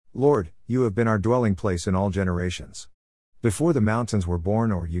Lord, you have been our dwelling place in all generations. Before the mountains were born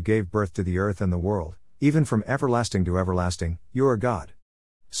or you gave birth to the earth and the world, even from everlasting to everlasting, you are God.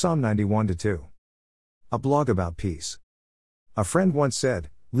 Psalm 91-2. A blog about peace. A friend once said,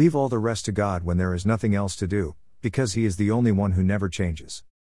 leave all the rest to God when there is nothing else to do, because He is the only one who never changes.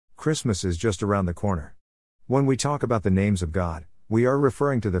 Christmas is just around the corner. When we talk about the names of God, we are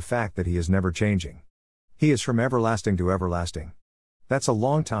referring to the fact that He is never changing. He is from everlasting to everlasting. That's a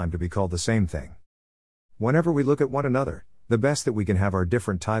long time to be called the same thing. Whenever we look at one another, the best that we can have are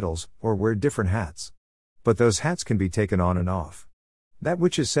different titles, or wear different hats. But those hats can be taken on and off. That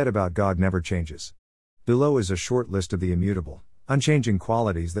which is said about God never changes. Below is a short list of the immutable, unchanging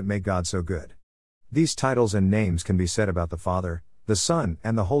qualities that make God so good. These titles and names can be said about the Father, the Son,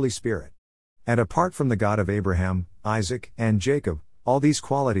 and the Holy Spirit. And apart from the God of Abraham, Isaac, and Jacob, all these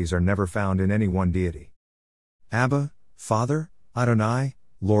qualities are never found in any one deity. Abba, Father, Adonai,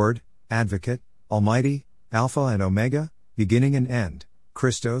 Lord, Advocate, Almighty, Alpha and Omega, beginning and end,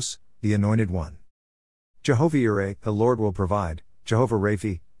 Christos, the Anointed One. Jehovah Yireh, the Lord will provide, Jehovah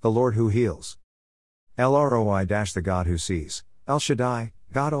Raphi, the Lord who heals. El Roi, the God who sees, El Shaddai,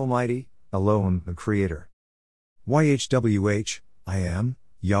 God Almighty, Elohim, the Creator. YHWH, I am,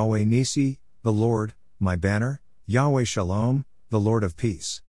 Yahweh Nisi, the Lord, my banner, Yahweh Shalom, the Lord of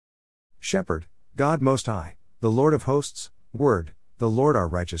peace. Shepherd, God Most High, the Lord of hosts, Word, the Lord our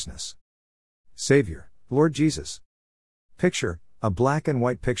righteousness. Savior, Lord Jesus. Picture, a black and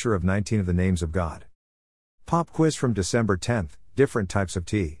white picture of 19 of the names of God. Pop quiz from December 10th, different types of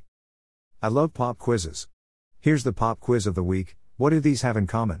tea. I love pop quizzes. Here's the pop quiz of the week. What do these have in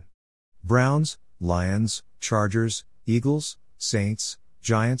common? Browns, Lions, Chargers, Eagles, Saints,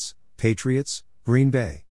 Giants, Patriots, Green Bay.